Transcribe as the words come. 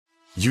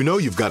You know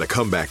you've got a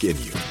comeback in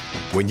you.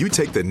 When you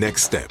take the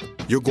next step,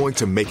 you're going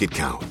to make it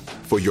count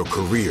for your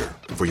career,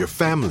 for your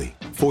family,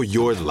 for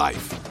your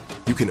life.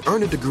 You can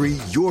earn a degree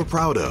you're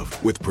proud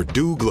of with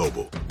Purdue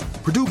Global.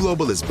 Purdue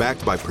Global is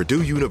backed by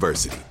Purdue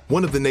University,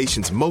 one of the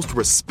nation's most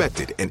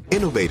respected and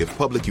innovative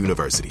public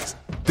universities.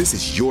 This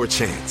is your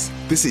chance.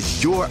 This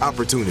is your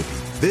opportunity.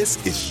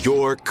 This is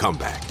your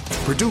comeback.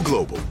 Purdue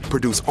Global,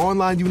 Purdue's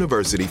online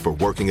university for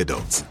working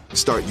adults.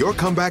 Start your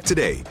comeback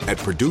today at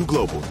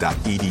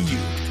purdueglobal.edu.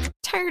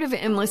 Tired of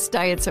endless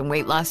diets and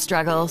weight loss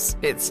struggles?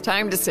 It's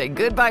time to say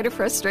goodbye to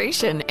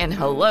frustration and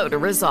hello to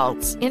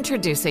results.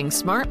 Introducing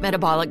Smart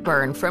Metabolic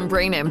Burn from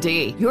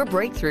BrainMD, your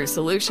breakthrough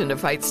solution to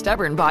fight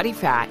stubborn body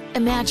fat.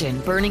 Imagine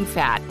burning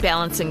fat,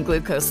 balancing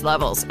glucose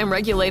levels, and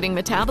regulating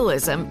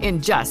metabolism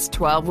in just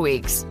 12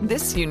 weeks.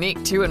 This unique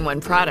 2-in-1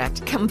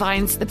 product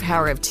combines the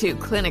power of 2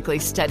 clinically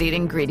studied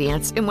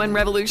ingredients in one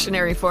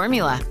revolutionary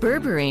formula.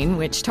 Berberine,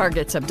 which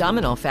targets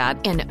abdominal fat,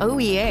 and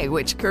OEA,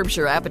 which curbs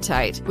your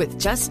appetite. With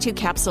just 2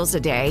 capsules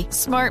a day,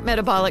 Smart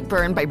Metabolic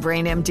Burn by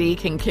BrainMD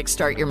can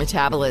kickstart your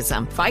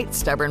metabolism, fight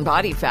stubborn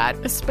body fat,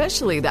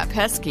 especially that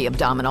pesky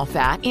abdominal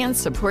fat, and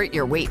support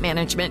your weight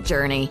management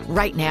journey.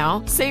 Right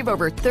now, save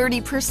over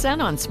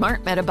 30% on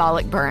Smart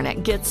Metabolic Burn at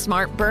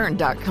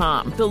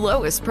GetSmartBurn.com. The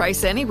lowest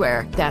price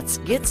anywhere. That's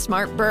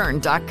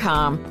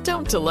GetSmartBurn.com.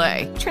 Don't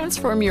delay.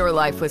 Transform your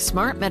life with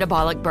Smart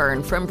Metabolic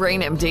Burn from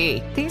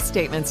BrainMD. These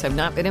statements have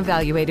not been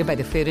evaluated by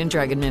the Food and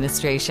Drug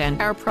Administration.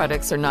 Our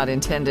products are not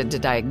intended to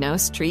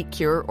diagnose, treat,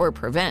 cure, or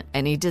prevent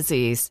any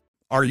disease.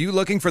 Are you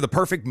looking for the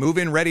perfect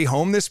move-in ready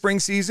home this spring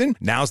season?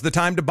 Now's the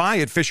time to buy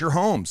at Fisher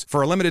Homes.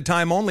 For a limited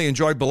time only,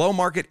 enjoy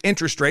below-market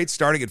interest rates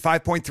starting at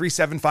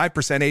 5.375%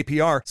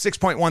 APR,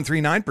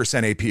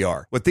 6.139%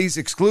 APR. With these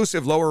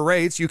exclusive lower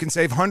rates, you can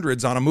save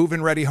hundreds on a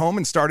move-in ready home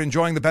and start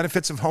enjoying the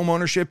benefits of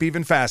homeownership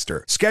even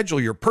faster.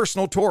 Schedule your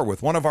personal tour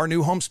with one of our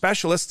new home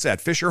specialists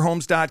at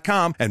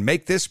FisherHomes.com and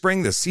make this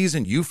spring the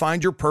season you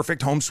find your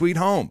perfect home sweet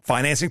home.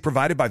 Financing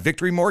provided by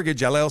Victory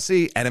Mortgage,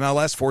 LLC,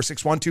 NMLS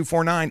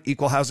 461249,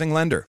 Equal Housing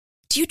Lender.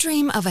 Do you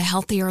dream of a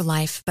healthier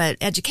life, but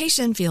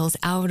education feels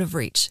out of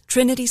reach?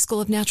 Trinity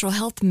School of Natural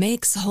Health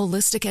makes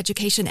holistic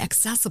education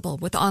accessible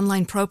with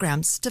online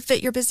programs to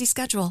fit your busy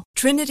schedule.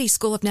 Trinity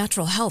School of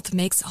Natural Health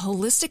makes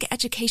holistic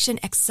education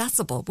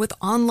accessible with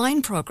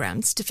online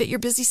programs to fit your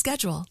busy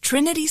schedule.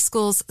 Trinity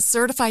School's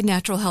Certified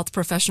Natural Health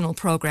Professional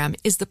Program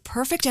is the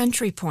perfect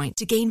entry point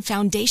to gain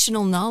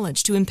foundational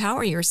knowledge to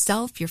empower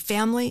yourself, your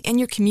family, and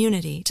your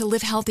community to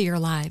live healthier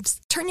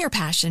lives. Turn your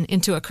passion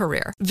into a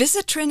career.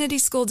 Visit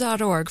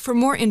trinityschool.org for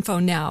more info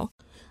now.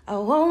 I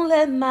won't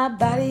let my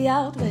body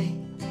outweigh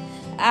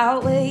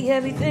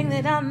everything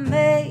that I'm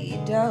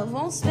made of.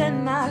 Won't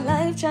spend my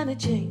life trying to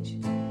change.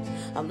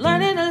 I'm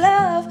learning to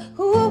love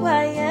who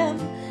I am.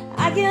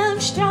 I am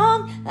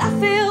strong, I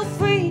feel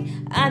free.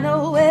 I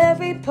know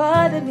every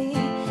part of me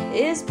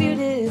is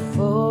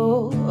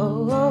beautiful,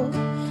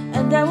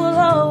 and I will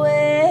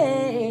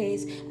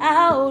always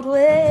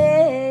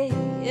outweigh.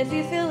 If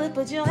you feel it,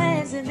 put your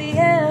hands in the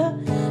air.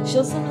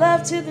 Show some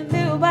love to the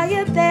mirror while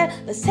you're there.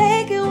 Let's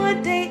take it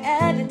one day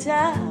at a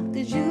time,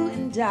 'cause you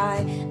and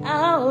I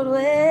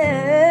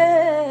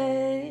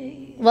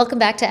outweigh. Welcome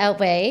back to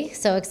Outweigh.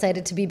 So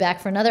excited to be back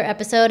for another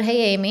episode.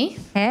 Hey, Amy.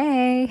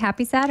 Hey,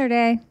 happy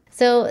Saturday.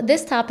 So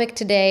this topic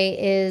today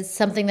is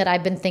something that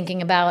I've been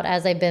thinking about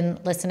as I've been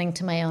listening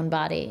to my own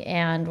body.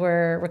 And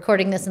we're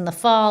recording this in the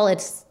fall.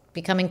 It's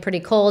becoming pretty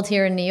cold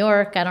here in New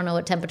York. I don't know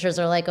what temperatures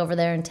are like over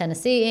there in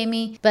Tennessee,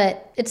 Amy,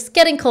 but it's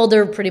getting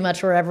colder pretty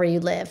much wherever you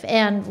live.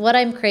 And what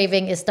I'm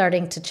craving is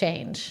starting to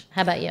change.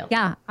 How about you?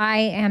 Yeah, I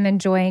am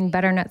enjoying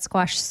butternut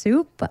squash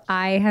soup.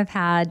 I have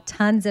had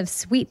tons of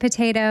sweet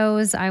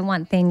potatoes. I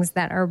want things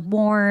that are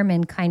warm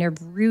and kind of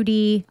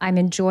rooty. I'm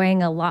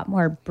enjoying a lot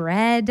more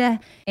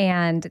bread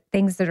and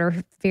things that are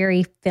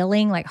very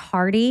filling, like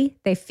hearty.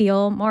 They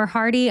feel more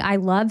hearty. I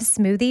love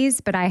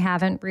smoothies, but I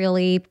haven't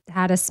really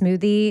had a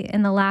smoothie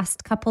in the last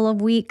couple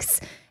of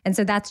weeks. And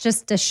so that's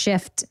just a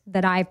shift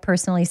that I've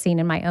personally seen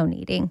in my own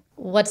eating.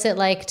 What's it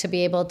like to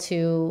be able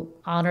to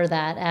honor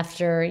that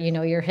after,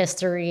 your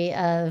history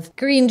of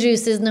green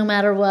juices no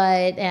matter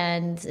what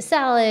and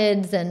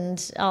salads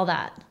and all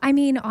that? I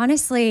mean,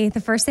 honestly, the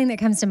first thing that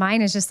comes to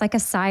mind is just like a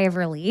sigh of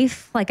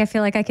relief. Like I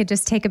feel like I could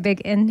just take a big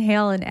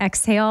inhale and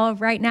exhale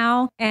right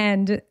now,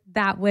 and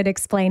that would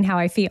explain how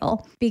I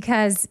feel,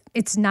 because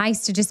it's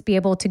nice to just be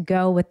able to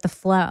go with the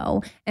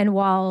flow. And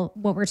while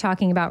what we're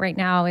talking about right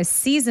now is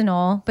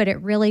seasonal, but it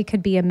really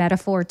could be a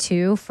metaphor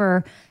too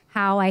for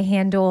how I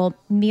handle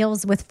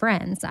meals with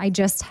friends. I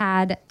just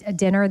had a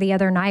dinner the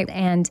other night,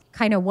 and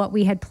kind of what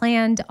we had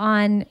planned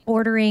on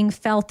ordering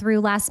fell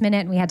through last minute,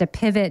 and we had to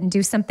pivot and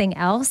do something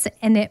else.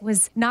 And it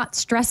was not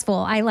stressful.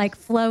 I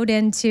flowed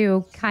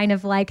into kind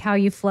of like how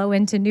you flow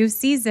into new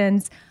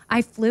seasons.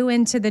 I flew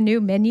into the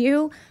new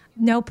menu,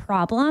 no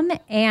problem.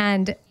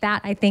 And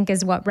that, I think,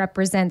 is what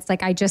represents,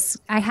 I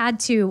had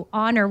to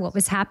honor what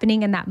was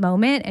happening in that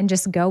moment and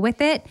just go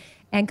with it.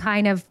 and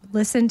kind of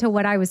listen to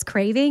what I was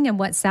craving and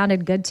what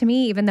sounded good to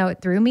me, even though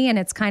it threw me. And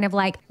it's kind of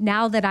like,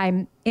 now that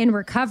I'm in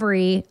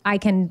recovery, I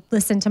can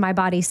listen to my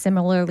body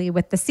similarly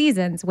with the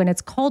seasons. When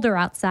it's colder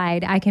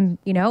outside, I can,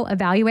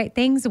 evaluate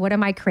things. What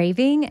am I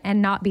craving?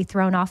 And not be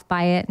thrown off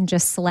by it and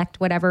just select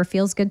whatever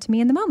feels good to me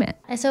in the moment.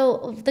 And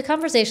so the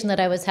conversation that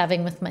I was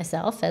having with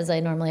myself, as I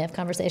normally have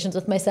conversations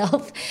with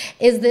myself,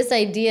 is this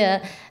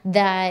idea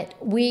that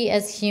we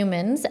as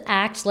humans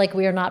act like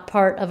we are not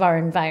part of our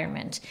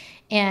environment.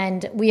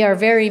 And we are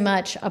very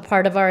much a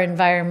part of our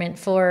environment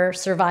for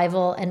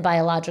survival and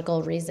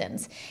biological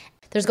reasons.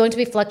 There's going to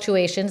be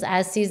fluctuations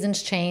as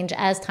seasons change,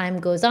 as time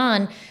goes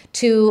on,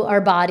 to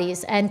our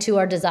bodies and to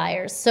our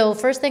desires. So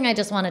first thing I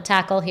just want to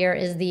tackle here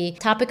is the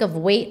topic of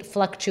weight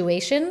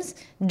fluctuations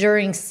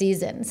during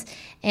seasons.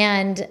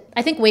 And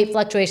I think weight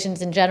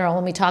fluctuations in general,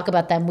 when we talk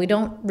about them, we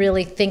don't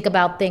really think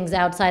about things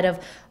outside of,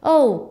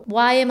 oh,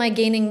 why am I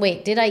gaining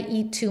weight? Did I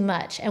eat too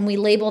much? And we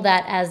label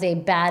that as a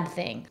bad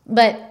thing.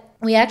 But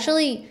we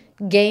actually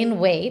gain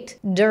weight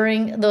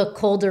during the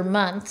colder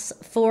months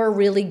for a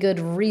really good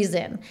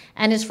reason.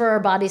 And it's for our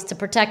bodies to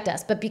protect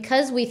us. But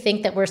because we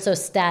think that we're so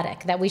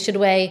static, that we should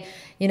weigh,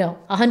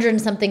 100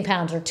 and something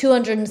pounds or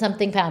 200 and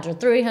something pounds or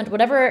 300,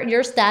 whatever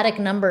your static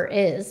number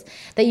is,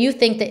 that you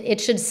think that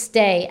it should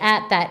stay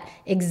at that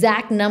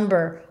exact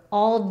number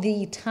all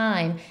the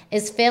time,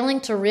 is failing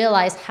to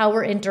realize how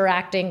we're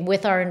interacting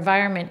with our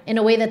environment in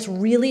a way that's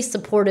really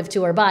supportive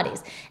to our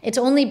bodies. It's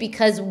only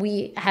because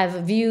we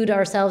have viewed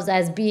ourselves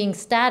as being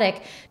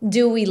static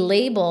do we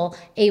label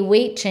a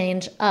weight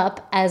change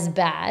up as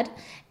bad.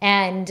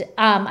 And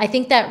I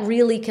think that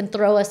really can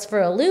throw us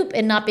for a loop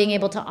in not being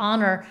able to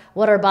honor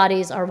what our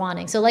bodies are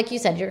wanting. So like you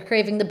said, you're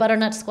craving the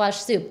butternut squash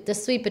soup, the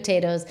sweet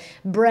potatoes,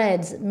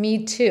 breads,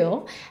 me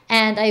too.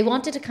 And I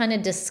wanted to kind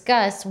of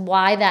discuss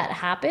why that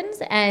happens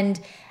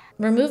and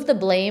remove the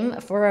blame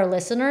for our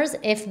listeners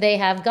if they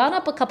have gone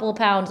up a couple of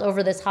pounds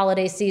over this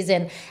holiday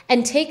season,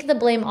 and take the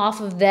blame off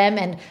of them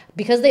and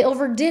because they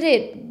overdid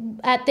it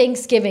at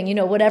Thanksgiving,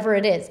 whatever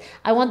it is.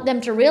 I want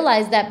them to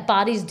realize that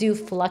bodies do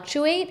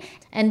fluctuate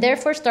and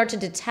therefore start to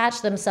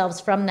detach themselves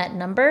from that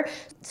number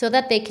so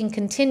that they can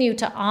continue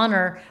to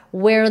honor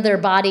where their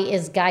body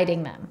is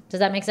guiding them. Does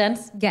that make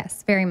sense?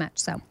 Yes, very much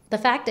so. The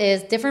fact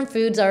is, different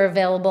foods are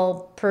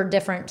available per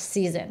different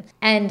season.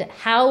 And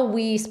how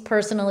we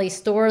personally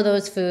store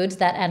those foods,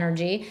 that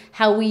energy,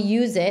 how we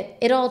use it,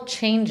 it all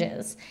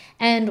changes.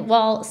 And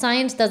while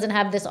science doesn't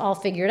have this all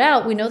figured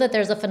out, we know that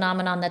there's a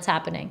phenomenon that's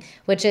happening,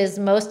 which is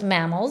most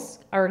mammals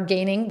are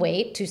gaining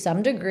weight to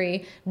some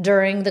degree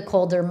during the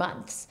colder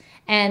months.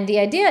 And the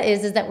idea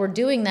is that we're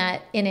doing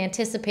that in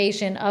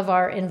anticipation of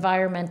our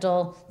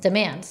environmental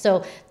demands.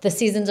 So the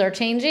seasons are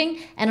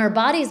changing and our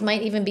bodies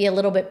might even be a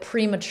little bit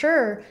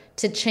premature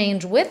to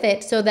change with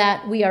it so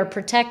that we are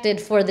protected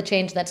for the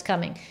change that's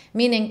coming.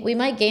 Meaning we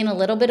might gain a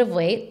little bit of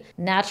weight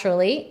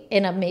naturally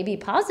in a maybe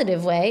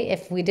positive way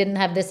if we didn't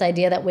have this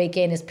idea that weight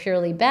gain is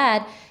purely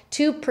bad,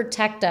 to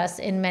protect us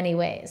in many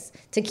ways.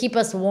 To keep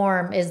us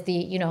warm is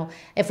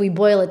if we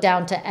boil it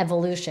down to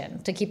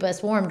evolution, to keep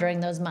us warm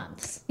during those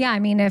months. Yeah, I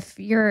mean, if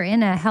you're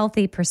in a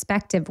healthy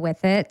perspective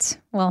with it,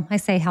 well, I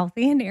say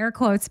healthy in air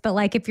quotes, but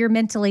like if you're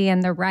mentally in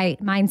the right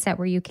mindset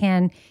where you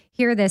can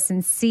hear this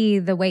and see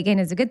the weight gain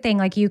is a good thing,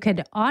 like you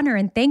could honor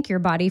and thank your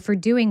body for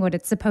doing what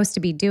it's supposed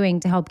to be doing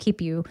to help keep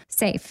you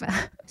safe.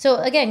 So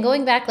again,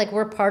 going back, like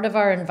we're part of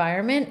our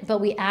environment, but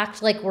we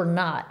act like we're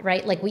not,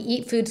 right? Like we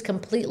eat foods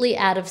completely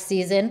out of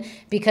season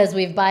because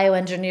we've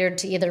bioengineered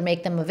to either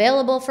make them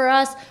available for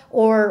us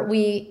or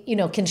we,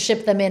 can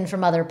ship them in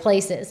from other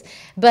places.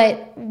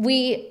 But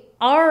we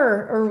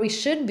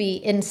should be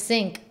in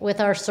sync with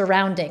our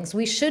surroundings.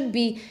 We should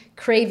be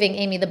craving,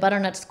 Amy, the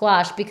butternut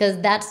squash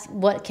because that's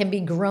what can be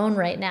grown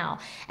right now.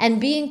 And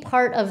being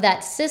part of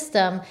that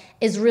system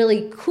is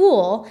really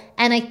cool.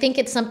 And I think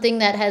it's something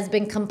that has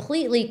been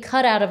completely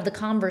cut out of the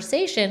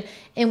conversation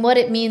in what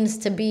it means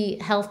to be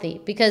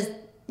healthy. Because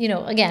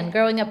again,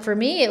 growing up for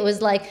me, it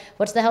was like,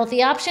 what's the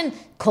healthy option?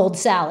 Cold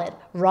salad,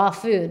 raw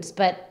foods.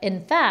 But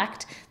in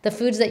fact, the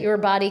foods that your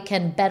body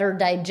can better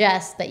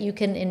digest, that you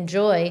can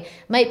enjoy,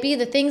 might be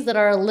the things that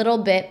are a little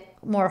bit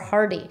more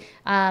hardy.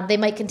 They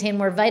might contain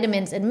more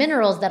vitamins and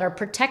minerals that are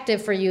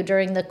protective for you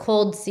during the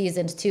cold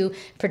seasons to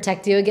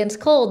protect you against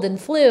cold and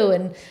flu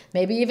and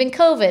maybe even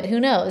COVID, who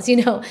knows,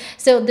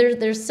 So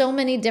there's so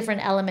many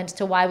different elements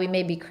to why we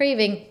may be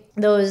craving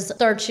those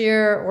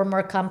starchier or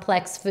more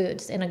complex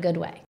foods in a good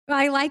way.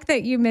 I like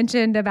that you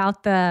mentioned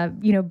about the,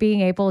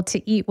 being able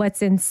to eat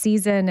what's in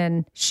season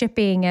and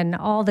shipping and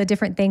all the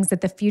different things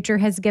that the future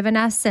has given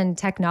us and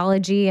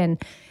technology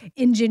and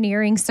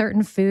engineering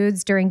certain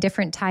foods during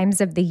different times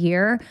of the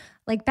year.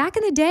 Like back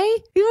in the day,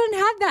 you didn't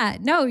have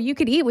that. No, you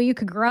could eat what you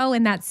could grow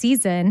in that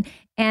season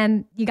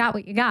and you got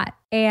what you got.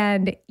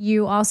 And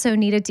you also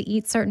needed to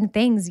eat certain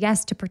things,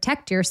 yes, to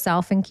protect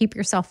yourself and keep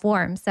yourself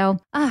warm. So,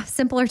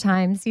 simpler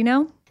times,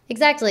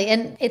 Exactly.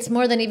 And it's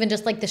more than even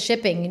just like the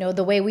shipping,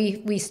 the way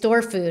we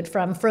store food,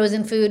 from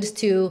frozen foods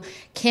to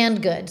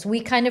canned goods. We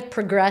kind of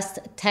progressed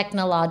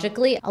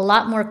technologically a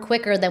lot more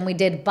quicker than we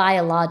did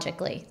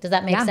biologically. Does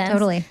that make sense? Yeah,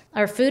 totally.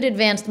 Our food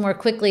advanced more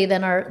quickly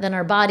than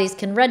our bodies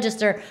can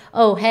register.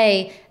 Oh,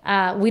 hey,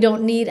 we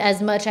don't need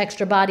as much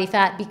extra body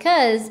fat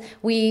because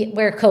we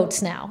wear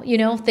coats now,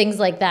 things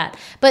like that.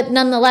 But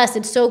nonetheless,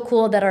 it's so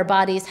cool that our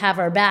bodies have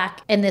our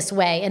back in this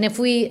way. And if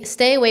we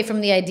stay away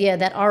from the idea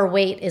that our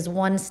weight is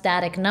one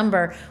static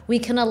number, we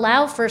can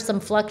allow for some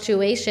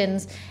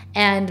fluctuations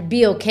and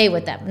be okay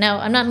with them. Now,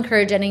 I'm not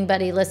encouraging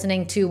anybody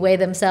listening to weigh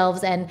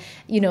themselves and,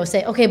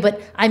 say, okay,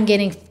 but I'm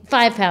gaining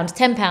 5 pounds,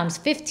 10 pounds,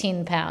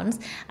 15 pounds.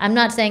 I'm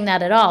not saying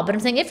that at all, but I'm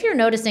saying if you're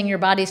noticing your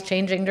body's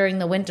changing during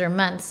the winter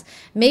months,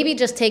 maybe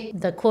just take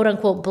the quote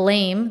unquote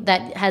blame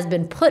that has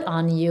been put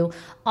on you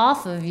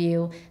off of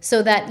you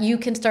so that you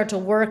can start to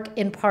work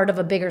in part of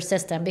a bigger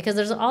system. Because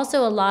there's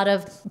also a lot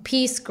of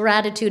peace,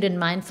 gratitude, and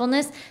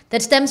mindfulness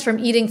that stems from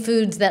eating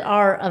foods that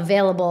are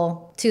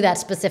available to that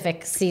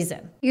specific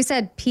season. You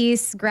said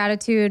peace,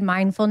 gratitude,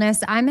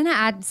 mindfulness. I'm going to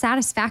add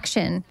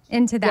satisfaction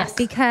into that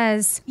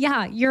because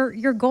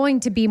you're going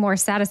to be more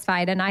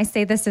satisfied. And I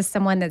say this as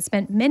someone that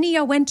spent many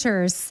a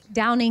winters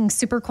downing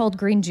super cold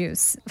green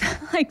juice,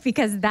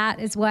 because that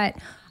is what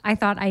I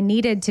thought I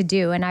needed to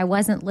do. And I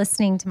wasn't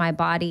listening to my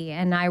body,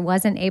 and I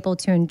wasn't able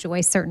to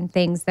enjoy certain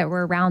things that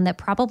were around that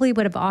probably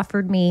would have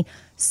offered me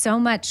so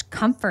much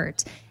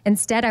comfort.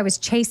 Instead, I was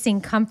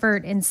chasing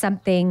comfort in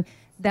something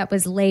that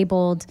was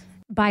labeled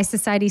by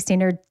society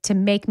standard to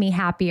make me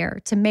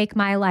happier, to make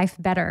my life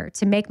better,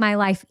 to make my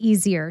life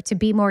easier, to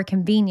be more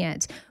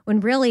convenient. When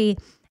really,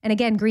 and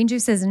again, green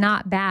juice is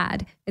not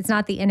bad. It's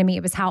not the enemy.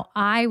 It was how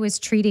I was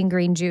treating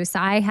green juice.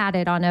 I had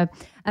it on a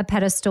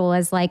pedestal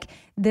as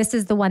this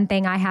is the one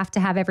thing I have to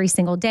have every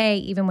single day,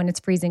 even when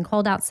it's freezing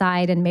cold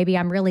outside. And maybe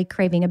I'm really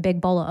craving a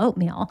big bowl of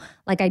oatmeal.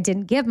 I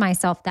didn't give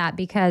myself that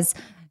because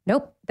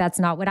nope, that's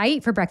not what I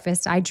eat for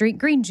breakfast. I drink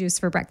green juice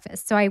for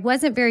breakfast. So I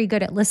wasn't very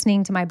good at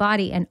listening to my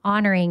body and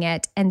honoring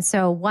it. And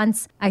so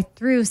once I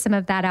threw some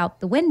of that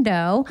out the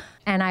window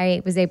and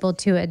I was able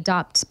to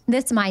adopt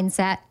this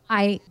mindset,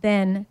 I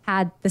then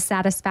had the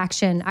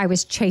satisfaction I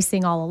was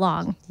chasing all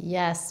along.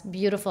 Yes,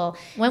 beautiful.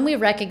 When we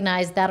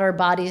recognize that our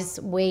body's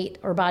weight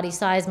or body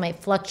size might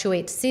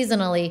fluctuate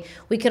seasonally,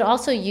 we could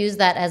also use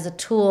that as a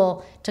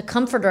tool to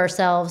comfort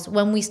ourselves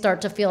when we start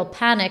to feel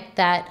panicked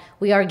that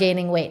we are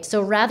gaining weight.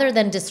 So rather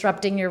than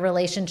disrupting your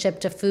relationship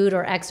to food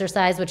or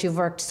exercise, which you've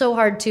worked so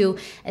hard to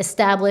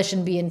establish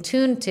and be in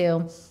tune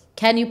to,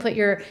 can you put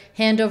your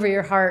hand over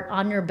your heart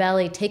on your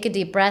belly, take a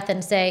deep breath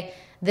and say,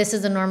 this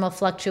is a normal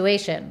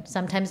fluctuation.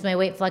 Sometimes my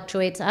weight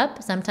fluctuates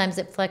up, sometimes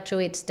it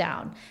fluctuates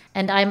down.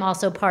 And I'm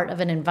also part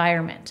of an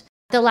environment.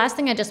 The last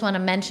thing I just want to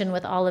mention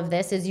with all of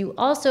this is you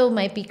also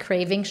might be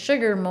craving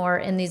sugar more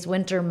in these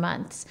winter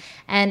months.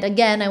 And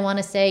again, I want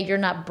to say you're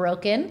not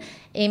broken.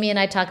 Amy and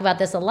I talk about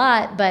this a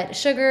lot, but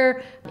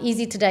sugar,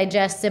 easy to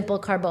digest, simple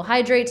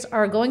carbohydrates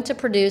are going to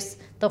produce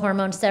the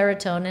hormone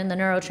serotonin, the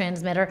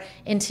neurotransmitter,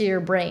 into your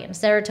brain.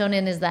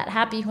 Serotonin is that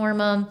happy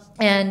hormone.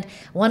 And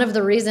one of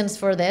the reasons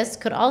for this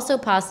could also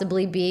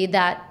possibly be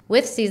that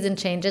with season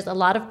changes, a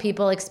lot of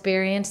people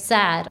experience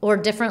sad or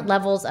different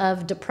levels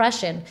of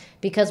depression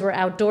because we're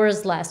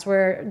outdoors less,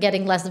 we're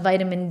getting less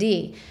vitamin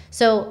D.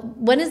 So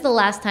when is the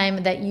last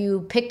time that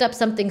you picked up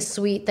something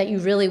sweet that you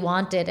really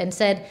wanted and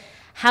said,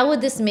 how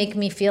would this make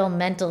me feel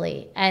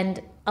mentally?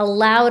 And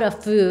allowed a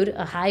food,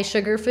 a high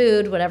sugar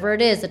food, whatever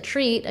it is, a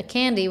treat, a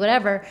candy,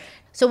 whatever.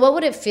 So what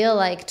would it feel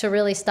like to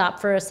really stop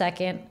for a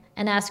second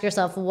and ask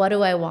yourself, what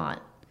do I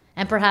want?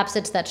 And perhaps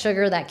it's that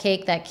sugar, that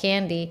cake, that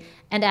candy,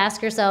 and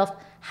ask yourself,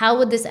 how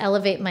would this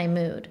elevate my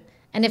mood?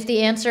 And if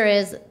the answer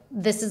is,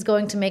 this is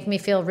going to make me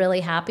feel really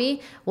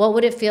happy, what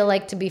would it feel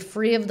like to be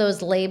free of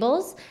those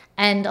labels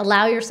and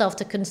allow yourself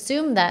to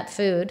consume that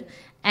food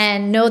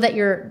and know that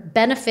you're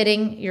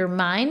benefiting your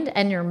mind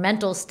and your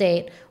mental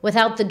state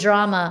without the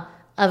drama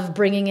of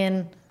bringing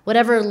in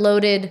whatever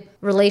loaded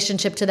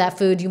relationship to that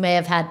food you may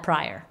have had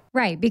prior.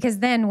 Right. Because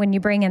then when you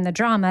bring in the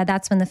drama,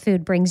 that's when the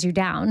food brings you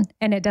down.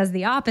 And it does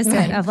the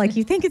opposite of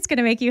you think it's going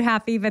to make you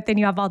happy, but then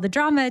you have all the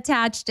drama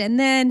attached. And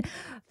then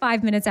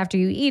 5 minutes after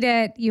you eat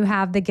it, you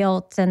have the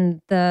guilt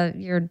and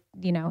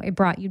it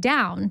brought you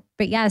down.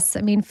 But yes,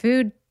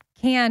 food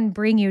can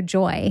bring you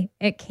joy.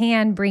 It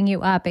can bring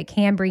you up. It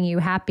can bring you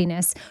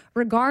happiness,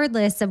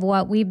 regardless of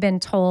what we've been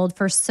told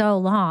for so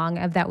long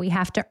of that we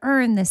have to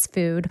earn this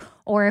food,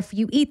 or if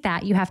you eat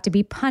that, you have to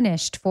be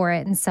punished for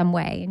it in some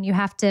way and you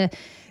have to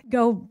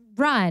go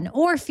run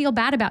or feel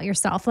bad about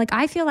yourself.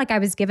 I feel like I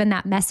was given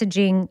that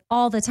messaging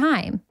all the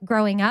time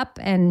growing up,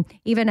 and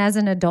even as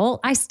an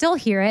adult, I still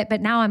hear it, but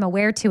now I'm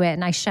aware to it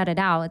and I shut it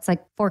out. It's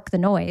like fork the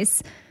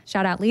noise.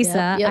 Shout out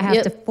Lisa. I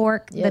have to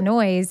fork the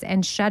noise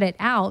and shut it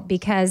out,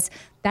 because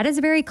that is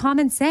a very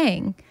common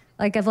saying,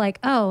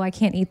 oh, I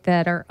can't eat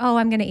that, or, oh,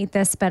 I'm going to eat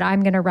this, but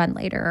I'm going to run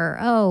later,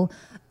 or,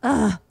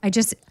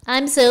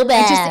 I'm so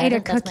bad. I just ate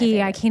a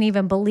cookie. I can't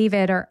even believe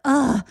it. Or,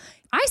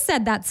 I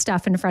said that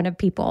stuff in front of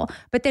people.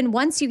 But then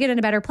once you get in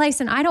a better place,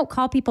 and I don't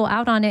call people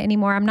out on it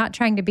anymore. I'm not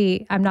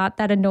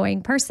that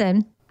annoying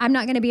person. I'm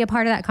not going to be a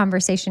part of that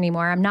conversation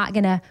anymore. I'm not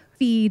going to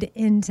feed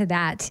into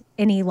that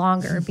any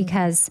longer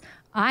because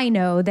I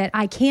know that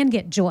I can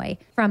get joy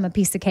from a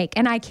piece of cake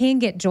and I can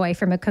get joy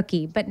from a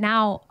cookie. But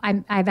now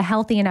I have a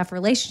healthy enough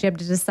relationship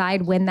to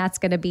decide when that's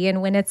going to be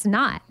and when it's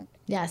not.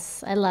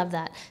 Yes, I love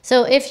that.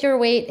 So if your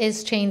weight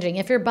is changing,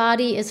 if your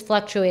body is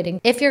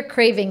fluctuating, if you're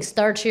craving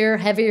starchier,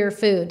 heavier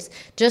foods,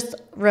 just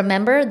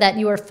remember that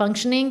you are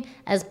functioning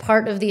as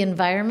part of the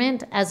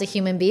environment as a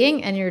human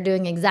being, and you're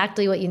doing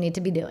exactly what you need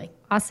to be doing.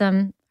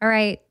 Awesome. All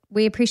right.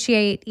 We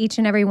appreciate each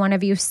and every one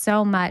of you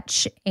so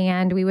much,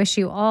 and we wish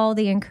you all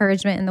the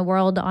encouragement in the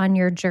world on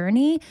your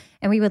journey,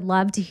 and we would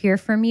love to hear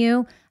from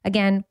you.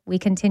 Again, we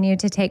continue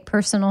to take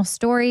personal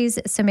stories,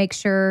 so make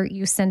sure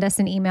you send us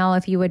an email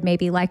if you would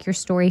maybe like your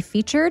story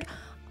featured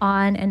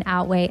on an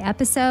Outweigh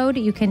episode.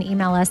 You can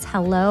email us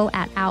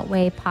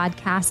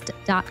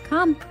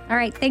hello@outweighpodcast.com. All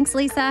right. Thanks,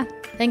 Lisa.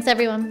 Thanks,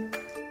 everyone.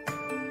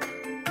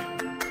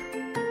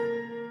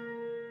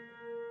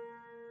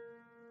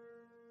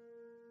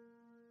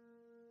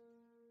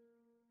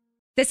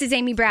 This is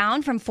Amy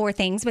Brown from 4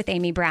 Things with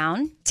Amy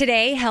Brown.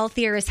 Today,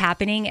 Healthier is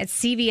happening at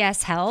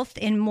CVS Health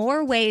in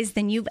more ways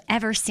than you've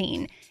ever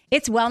seen.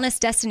 It's wellness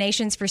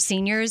destinations for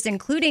seniors,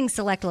 including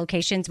select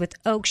locations with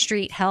Oak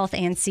Street Health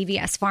and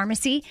CVS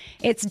Pharmacy.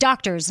 It's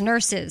doctors,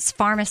 nurses,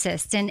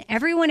 pharmacists, and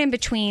everyone in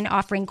between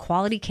offering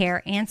quality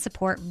care and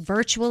support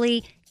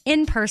virtually,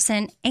 in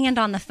person, and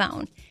on the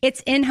phone.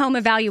 It's in-home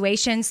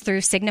evaluations through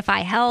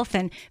Signify Health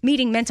and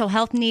meeting mental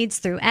health needs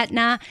through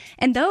Aetna.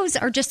 And those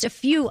are just a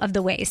few of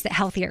the ways that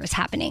Healthier is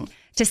happening.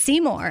 To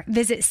see more,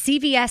 visit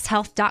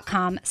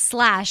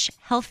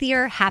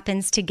cvshealth.com/healthier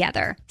happens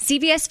together.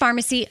 CVS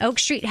Pharmacy, Oak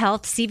Street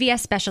Health,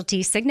 CVS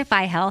Specialty,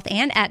 Signify Health,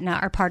 and Aetna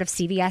are part of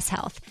CVS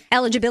Health.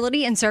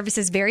 Eligibility and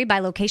services vary by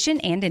location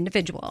and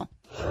individual.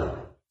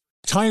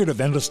 Tired of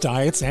endless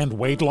diets and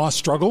weight loss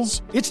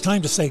struggles? It's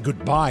time to say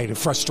goodbye to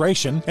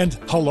frustration and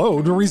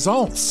hello to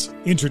results.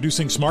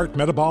 Introducing Smart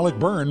Metabolic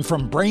Burn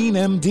from Brain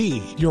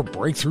MD, your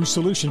breakthrough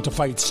solution to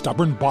fight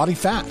stubborn body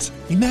fat.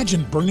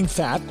 Imagine burning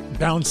fat,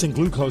 balancing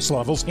glucose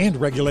levels, and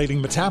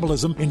regulating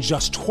metabolism in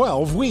just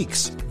 12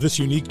 weeks. This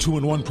unique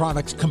 2-in-1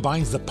 product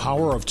combines the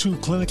power of 2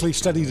 clinically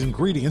studied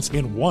ingredients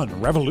in one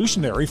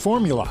revolutionary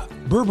formula.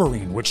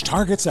 Berberine, which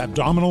targets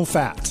abdominal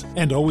fat,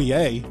 and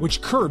OEA,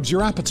 which curbs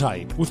your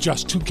appetite. With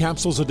just 2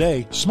 capsules a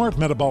day, Smart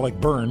Metabolic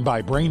Burn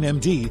by Brain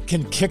MD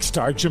can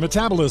kickstart your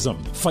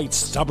metabolism, fight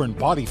stubborn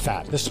body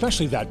fat, especially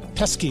that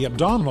pesky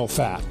abdominal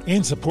fat,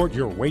 and support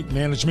your weight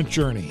management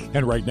journey.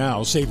 And right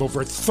now, save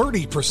over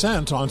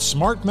 30% on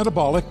Smart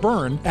Metabolic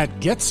Burn at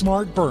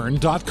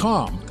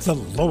GetSmartBurn.com. The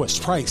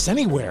lowest price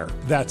anywhere.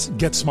 That's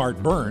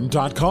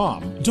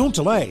GetSmartBurn.com. Don't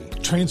delay.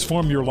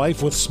 Transform your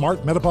life with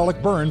Smart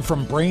Metabolic Burn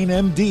from Brain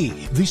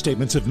MD. These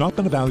statements have not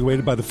been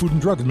evaluated by the Food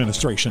and Drug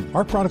Administration.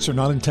 Our products are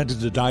not intended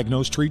to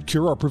diagnose, treat,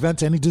 cure, or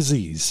prevent any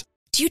disease.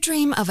 Do you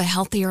dream of a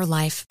healthier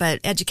life,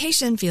 but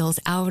education feels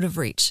out of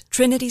reach?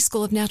 Trinity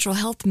School of Natural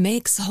Health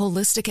makes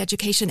holistic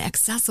education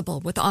accessible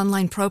with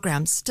online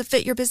programs to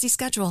fit your busy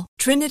schedule.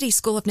 Trinity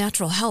School of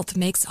Natural Health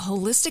makes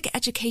holistic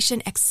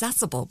education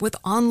accessible with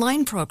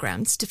online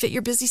programs to fit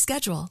your busy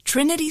schedule.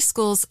 Trinity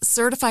School's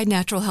Certified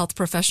Natural Health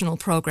Professional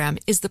Program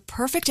is the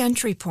perfect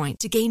entry point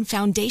to gain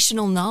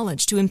foundational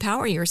knowledge to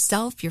empower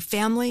yourself, your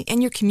family,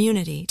 and your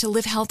community to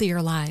live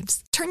healthier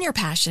lives. Turn your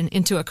passion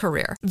into a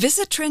career.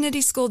 Visit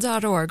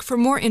trinityschool.org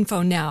for more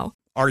info now.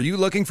 Are you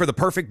looking for the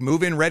perfect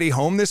move-in ready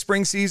home this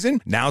spring season?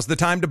 Now's the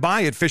time to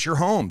buy at Fisher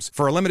Homes.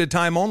 For a limited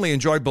time only,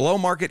 enjoy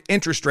below-market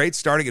interest rates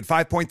starting at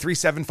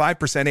 5.375%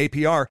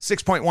 APR,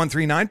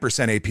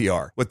 6.139%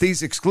 APR. With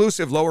these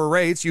exclusive lower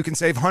rates, you can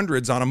save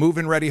hundreds on a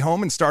move-in ready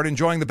home and start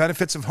enjoying the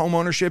benefits of home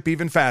ownership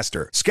even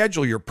faster.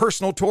 Schedule your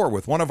personal tour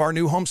with one of our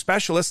new home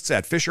specialists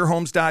at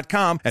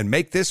FisherHomes.com and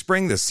make this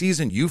spring the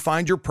season you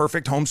find your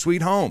perfect home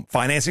sweet home.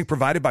 Financing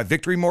provided by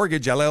Victory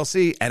Mortgage,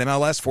 LLC,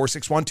 NMLS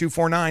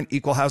 461249,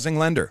 Equal Housing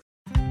Lender.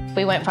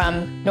 We went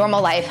from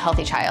normal life,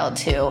 healthy child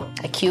to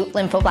acute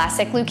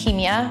lymphoblastic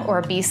leukemia,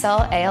 or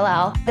B-cell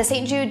ALL. The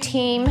St. Jude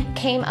team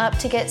came up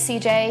to get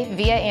CJ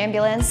via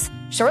ambulance.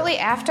 Shortly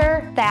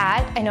after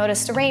that, I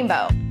noticed a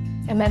rainbow.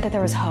 It meant that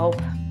there was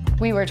hope.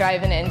 We were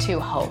driving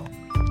into hope.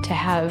 To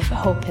have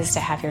hope is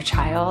to have your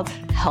child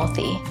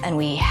healthy, and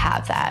we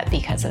have that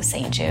because of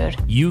St. Jude.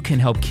 You can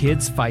help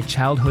kids fight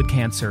childhood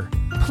cancer.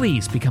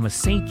 Please become a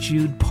St.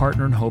 Jude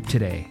Partner in Hope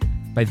today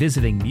by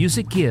visiting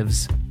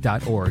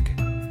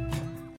musicgives.org.